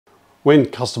When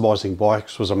customizing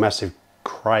bikes was a massive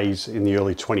craze in the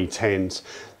early 2010s,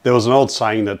 there was an old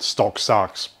saying that stock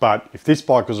sucks, but if this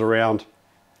bike was around,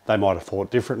 they might have thought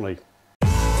differently.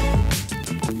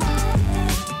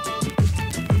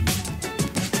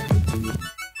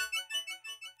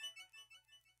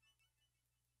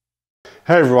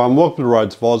 Hey everyone, welcome to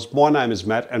Roads of Oz. My name is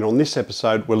Matt, and on this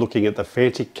episode we're looking at the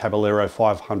Fantic Caballero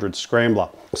 500 Scrambler.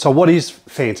 So what is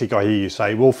Fantic, I hear you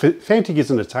say? Well, Fantic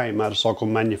is an Italian motorcycle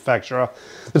manufacturer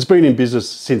that's been in business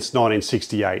since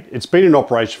 1968. It's been in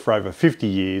operation for over 50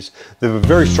 years. They have a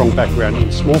very strong background in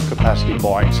small capacity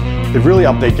bikes. They've really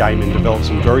upped their game and developed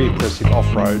some very impressive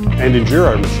off-road and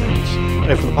enduro machines.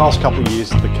 And for the past couple of years,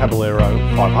 the Caballero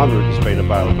 500 has been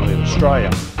available in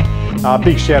Australia.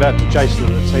 Big shout out to Jason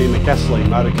and the team at Gasoline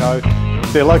Motor Co.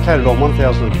 They're located on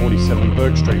 1047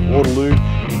 Burke Street, Waterloo.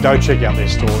 Go check out their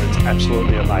store, it's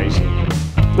absolutely amazing.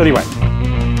 Anyway,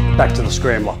 back to the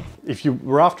Scrambler. If you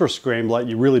were after a Scrambler,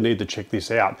 you really need to check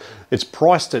this out. It's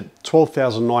priced at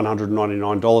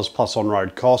 $12,999 plus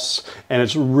on-road costs, and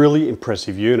it's a really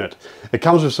impressive unit. It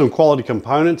comes with some quality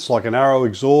components like an Arrow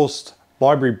exhaust,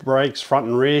 Library brakes front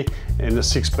and rear, and a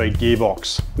 6-speed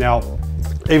gearbox. Now,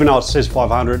 even though it says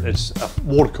 500, it's a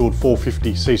water-cooled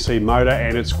 450cc motor,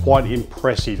 and it's quite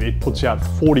impressive. It puts out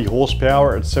 40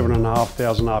 horsepower at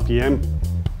 7,500 RPM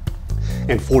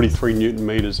and 43 Newton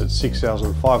meters at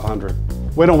 6,500.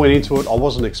 When I went into it, I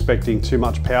wasn't expecting too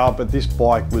much power, but this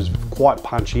bike was quite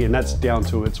punchy, and that's down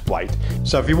to its weight.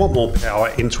 So if you want more power,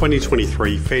 in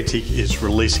 2023, Fantic is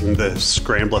releasing the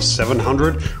Scrambler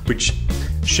 700, which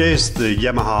shares the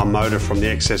Yamaha motor from the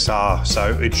XSR,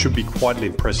 so it should be quite an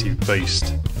impressive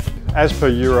beast. As per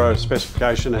Euro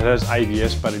specification, it has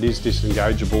ABS, but it is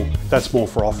disengageable. That's more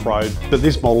for off-road, but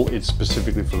this model is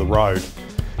specifically for the road.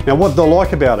 Now, what do I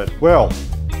like about it? Well,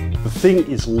 the thing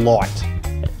is light.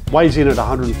 Weighs in at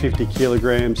 150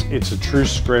 kilograms. It's a true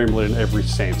Scrambler in every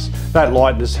sense. That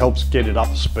lightness helps get it up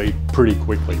to speed pretty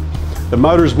quickly. The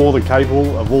motor is more than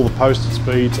capable of all the posted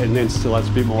speeds, and then still has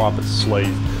a bit more up its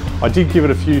sleeve. I did give it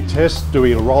a few tests,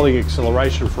 doing a rolling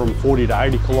acceleration from 40 to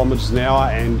 80 kilometers an hour,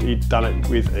 and it done it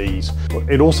with ease.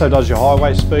 It also does your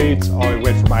highway speeds. I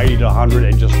went from 80 to 100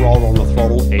 and just rolled on the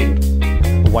throttle,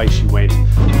 and away she went.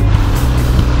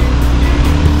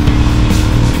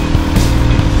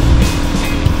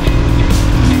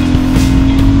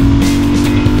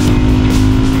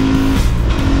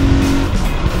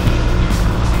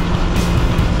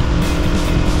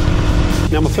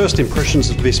 Now, my first impressions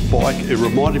of this bike, it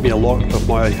reminded me a lot of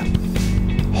my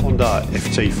Honda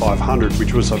FT500,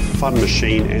 which was a fun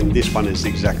machine, and this one is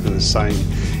exactly the same.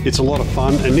 It's a lot of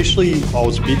fun. Initially, I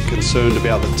was a bit concerned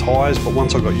about the tyres, but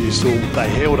once I got used to them, they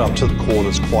held up to the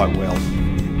corners quite well.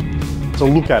 So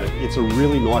look at it, it's a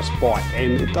really nice bike,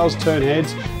 and it does turn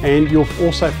heads, and you'll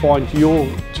also find you're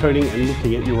turning and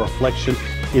looking at your reflection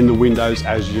in the windows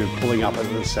as you're pulling up at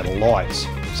the set of lights.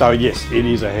 So yes, it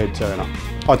is a head turner.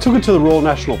 I took it to the Royal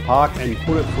National Park and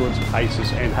put it through its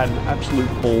paces and had an absolute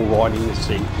ball riding this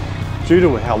thing. Due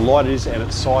to how light it is and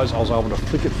its size, I was able to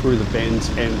flick it through the bends,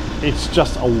 and it's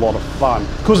just a lot of fun.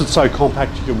 Because it's so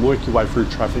compact, you can work your way through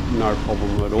traffic no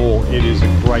problem at all. It is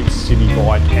a great city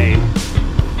bike, and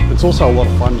it's also a lot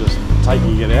of fun just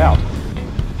taking it out.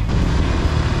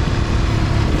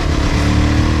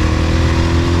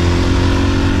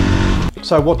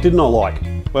 So what didn't I like?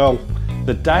 Well,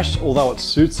 the dash, although it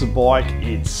suits the bike,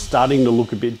 it's starting to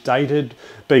look a bit dated.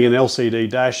 Being an LCD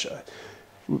dash,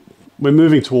 we're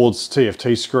moving towards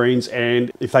TFT screens,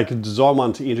 and if they could design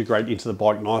one to integrate into the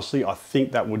bike nicely, I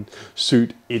think that would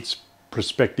suit its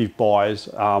prospective buyers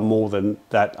more than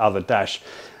that other dash.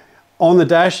 On the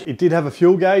dash, it did have a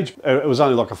fuel gauge. It was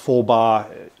only like a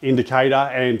 4-bar indicator,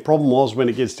 and problem was when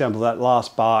it gets down to that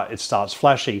last bar, it starts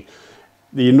flashing.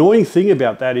 The annoying thing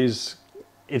about that is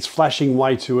it's flashing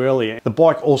way too early. The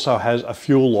bike also has a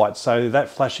fuel light, so that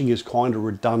flashing is kind of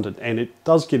redundant, and it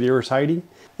does get irritating.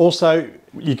 Also,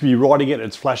 you can be riding it,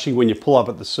 it's flashing when you pull up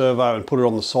at the servo and put it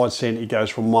on the side stand, it goes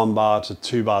from 1 bar to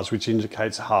 2 bars, which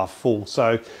indicates half full.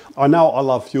 So I know I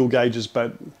love fuel gauges,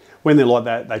 but when they're like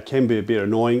that, they can be a bit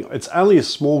annoying. It's only a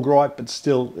small gripe, but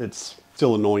still, it's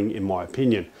still annoying in my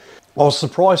opinion. I was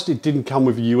surprised it didn't come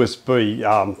with a USB,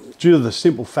 due to the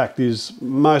simple fact is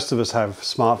most of us have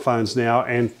smartphones now,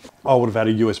 and I would have had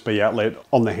a USB outlet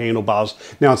on the handlebars.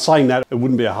 Now, in saying that, it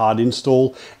wouldn't be a hard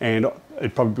install, and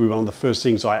it'd probably be one of the first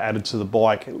things I added to the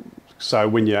bike. So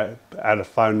when you add a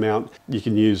phone mount, you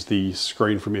can use the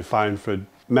screen from your phone for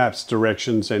maps,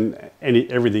 directions, and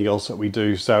everything else that we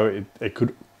do. So it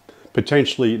could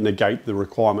potentially negate the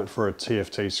requirement for a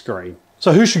TFT screen.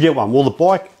 So who should get one? Well, the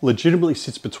bike legitimately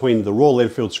sits between the Royal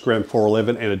Enfield Scram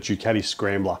 411 and a Ducati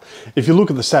Scrambler. If you look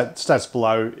at the stats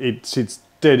below, it sits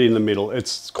dead in the middle.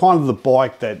 It's kind of the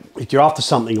bike that if you're after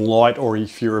something light or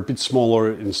if you're a bit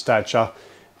smaller in stature,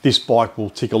 this bike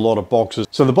will tick a lot of boxes.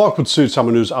 So the bike would suit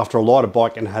someone who's after a lighter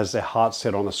bike and has their heart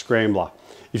set on a Scrambler.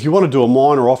 If you want to do a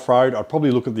minor off-road, I'd probably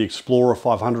look at the Explorer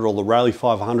 500 or the Rally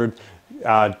 500,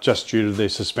 just due to their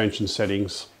suspension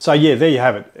settings. So yeah, there you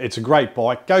have it. It's a great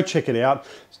bike. Go check it out.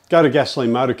 Go to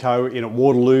Gasoline Motor Co. in at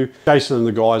Waterloo. Jason and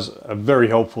the guys are very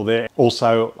helpful there.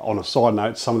 Also, on a side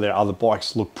note, some of their other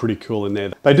bikes look pretty cool in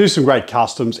there. They do some great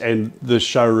customs and the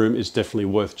showroom is definitely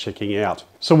worth checking out.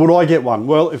 So would I get one?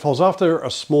 Well, if I was after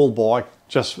a small bike,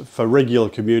 just for regular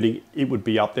commuting, it would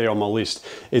be up there on my list.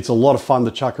 It's a lot of fun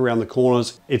to chuck around the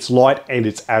corners. It's light and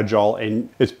it's agile and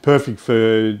it's perfect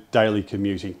for daily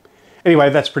commuting.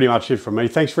 Anyway, that's pretty much it from me.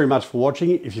 Thanks very much for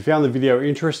watching. If you found the video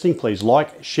interesting, please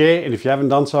like, share, and if you haven't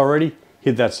done so already,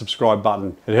 hit that subscribe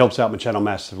button. It helps out my channel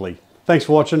massively. Thanks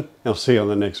for watching, and I'll see you on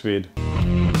the next vid.